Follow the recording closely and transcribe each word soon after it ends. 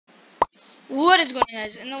What is going on,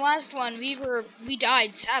 guys? In the last one, we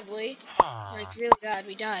died, sadly. Like, really bad,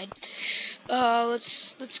 we died.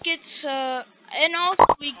 Let's get, and also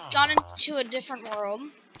we got into a different world,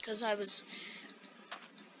 because I was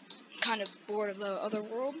kind of bored of the other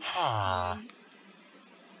world.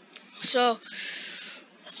 So,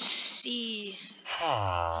 let's see.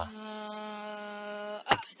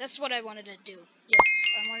 That's what I wanted to do. Yes,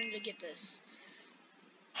 I wanted to get this.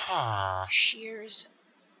 Shears.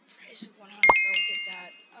 Price of 100, I'll get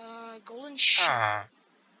that. Golden shell.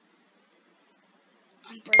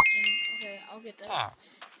 Unbreaking. Okay, I'll get those.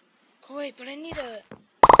 Oh wait, but I need a...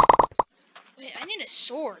 Wait, I need a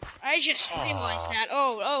sword. I just realized that.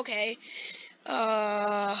 Oh, okay.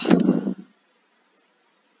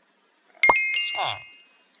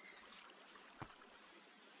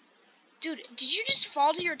 Dude, did you just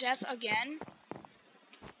fall to your death again?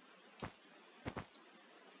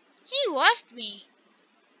 He left me.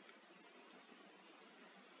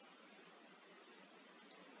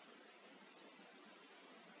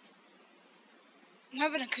 I'm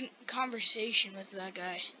having a conversation with that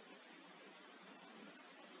guy.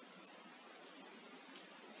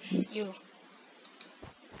 You.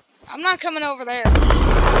 I'm not coming over there.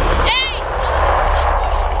 Hey!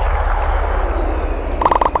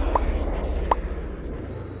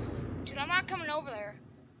 Dude, I'm not coming over there.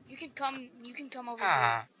 You can come over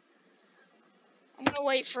here. I'm gonna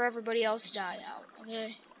wait for everybody else to die out,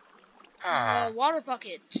 okay? Water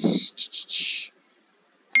bucket.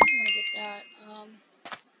 I'm gonna get that.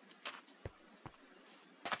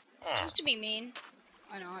 Just to be mean.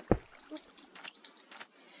 Why not?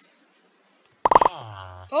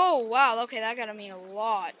 Oh, wow, okay, that got me a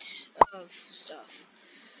lot of stuff.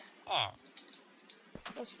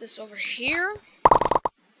 What's this over here?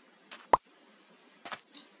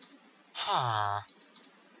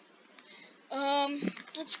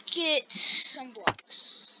 Let's get some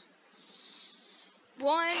blocks.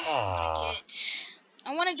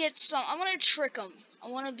 I want to get some, I want to trick them. I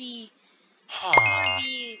want to be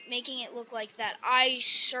making it look like that I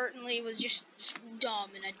certainly was just dumb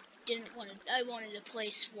and I wanted to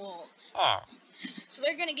place wall. So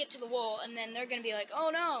they're gonna get to the wall and then they're gonna be like, oh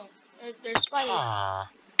no, there's spiders.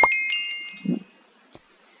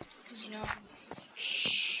 Because, you know,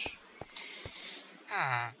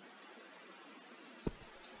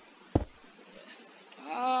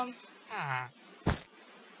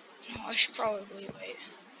 I should probably wait.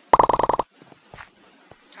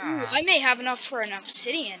 Ooh, I may have enough for an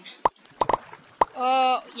obsidian.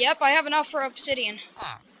 Yep, I have enough for obsidian.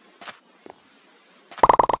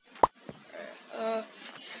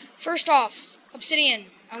 First off, obsidian.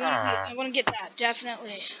 I want to get that,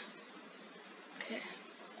 definitely. Okay.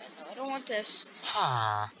 No, I don't want this.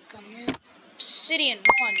 Come here. Obsidian 1.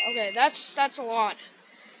 Okay, that's a lot.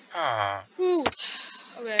 Ooh.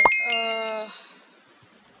 Okay.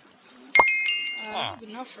 I have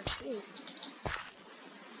enough for 2.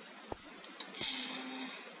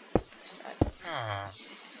 What's that?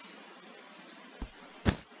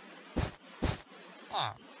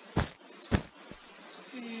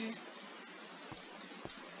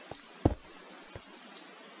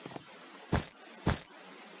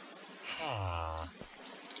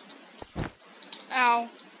 Ow.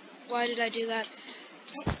 Why did I do that?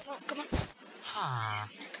 No, come on.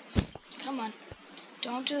 Come on.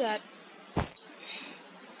 Don't do that.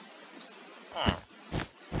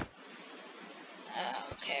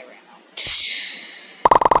 Okay, I ran out.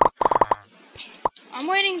 I'm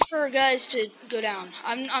waiting for guys to go down.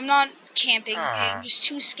 I'm not camping. Okay? I'm just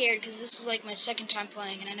too scared because this is like my second time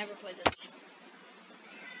playing and I never played this.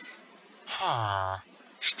 I'm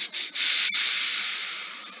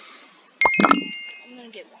gonna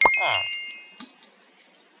get one.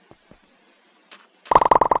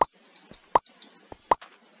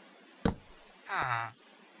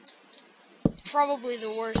 Probably the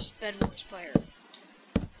worst bedwars player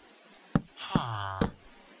out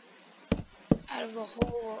of the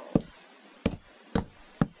whole world.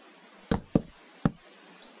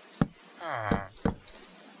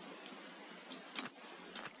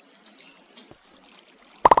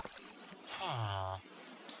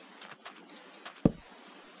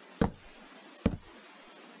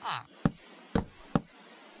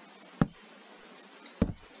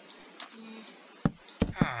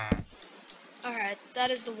 Alright,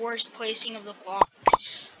 that is the worst placing of the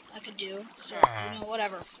blocks I could do, so, you know,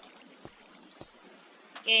 whatever.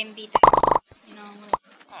 Game beat that, you know, whatever.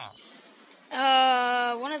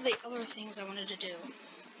 One of the other things I wanted to do.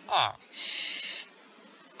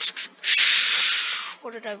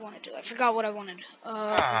 What did I want to do? I forgot what I wanted.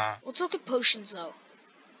 Let's look at potions, though.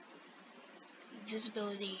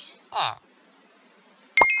 Invisibility.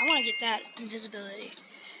 I want to get that invisibility.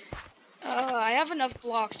 I have enough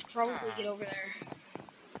blocks to probably get over there.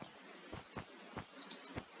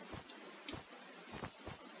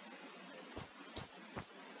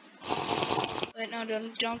 Wait, no,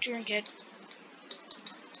 don't drink it.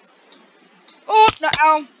 Oh, no,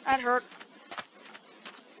 ow, that hurt.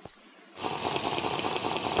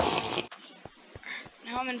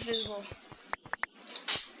 Now I'm invisible.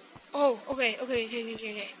 Oh, okay.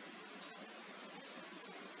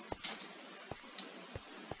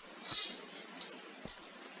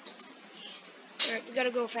 Alright, we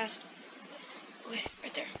gotta go fast. Yes. Okay,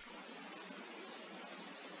 right there.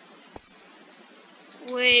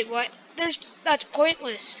 Wait, what? That's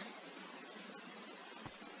pointless.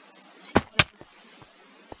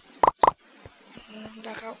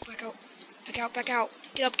 Back out.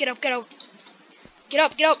 Get up. Get up.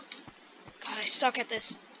 God, I suck at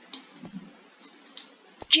this.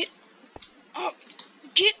 Get up.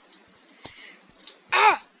 Get.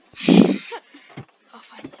 Ah! Oh,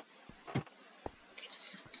 finally. Okay,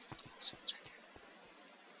 someone's right there.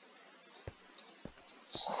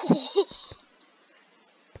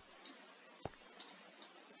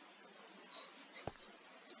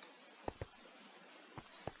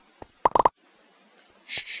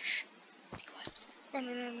 Shh. Be quiet. Run.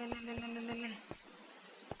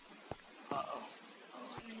 Uh-oh. Oh,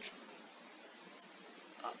 I'm in trouble.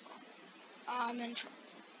 Uh-oh. I'm in trouble.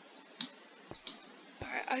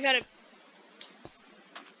 Alright,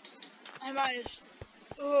 I might just...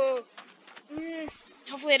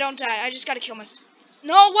 Hopefully I don't die. I just gotta kill myself.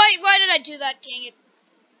 No, why did I do that? Dang it.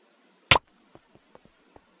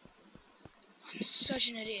 I'm such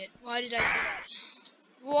an idiot. Why did I do that?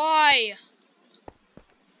 Why?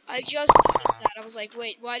 I just noticed that. I was like,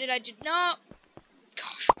 wait, why did I do... No!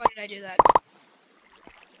 Gosh, why did I do that?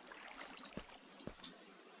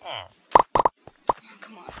 Oh,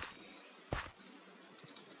 come on.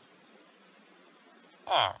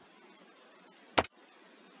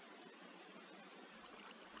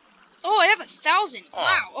 Oh, I have 1,000.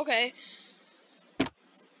 Wow, okay.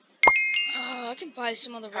 I can buy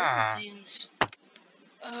some other rare things.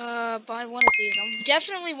 Buy one of these. I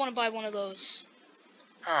definitely want to buy one of those.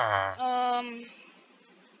 Alright.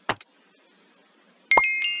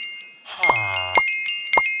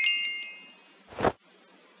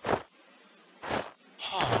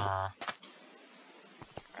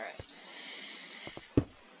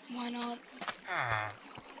 Why not?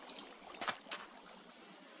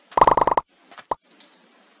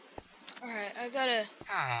 Alright, I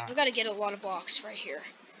gotta get a lot of blocks right here.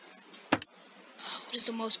 What is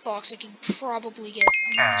the most blocks I can probably get?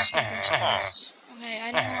 I'm gonna just get a bunch of those. Okay,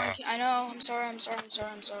 I know, I'm sorry.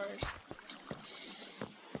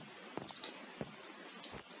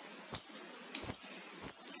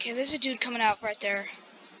 Okay, there's a dude coming out right there.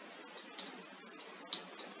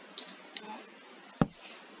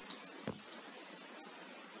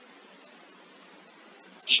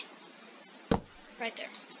 Right there.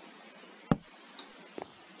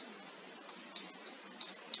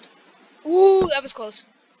 Ooh, that was close.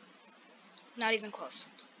 Not even close.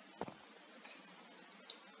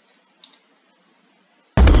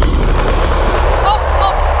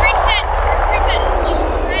 Oh, green bed! It's just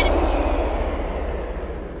red and blue.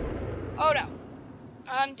 Oh no.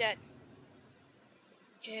 I'm dead.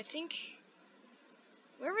 Okay, I think...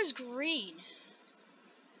 Where was green?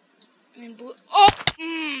 I mean blue. Oh!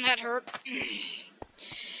 That hurt.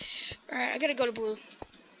 Alright, I gotta go to blue.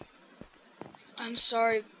 I'm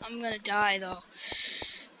sorry. I'm gonna die, though.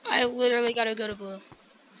 I literally gotta go to blue.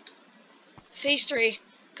 Phase 3.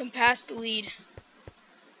 Come past the lead.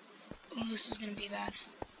 Oh, this is gonna be bad.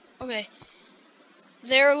 Okay.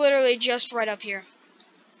 They're literally just right up here.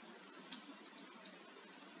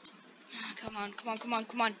 Come on.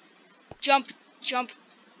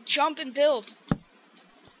 Jump and build.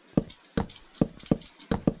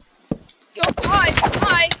 Yo, hi,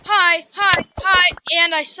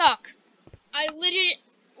 and I suck. I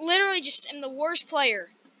literally just am the worst player.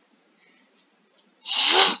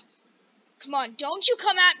 Come on, don't you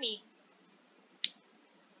come at me.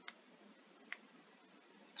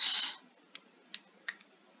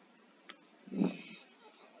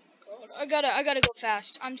 Oh my god, I gotta go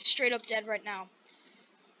fast. I'm straight up dead right now.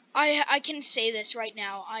 I can say this right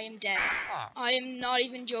now. I am dead. I am not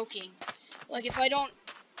even joking. Like if I don't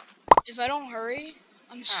hurry,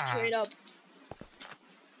 I'm straight up.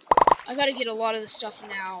 I gotta get a lot of the stuff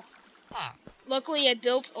now. Luckily, I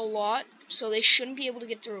built a lot, so they shouldn't be able to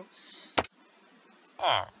get through.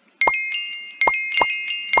 I'm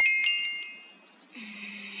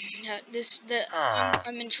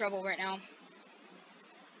in trouble right now.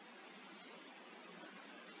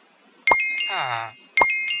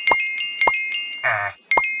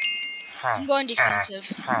 I'm going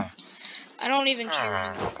defensive. I don't even care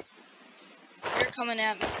anymore. They're coming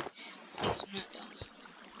at me. I'm coming at them.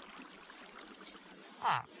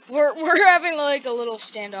 We're having like a little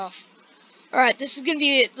standoff. Alright, this is gonna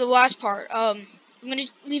be the last part. I'm gonna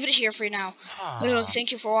leave it here for now. But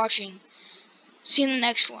thank you for watching. See you in the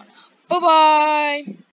next one. Bye bye!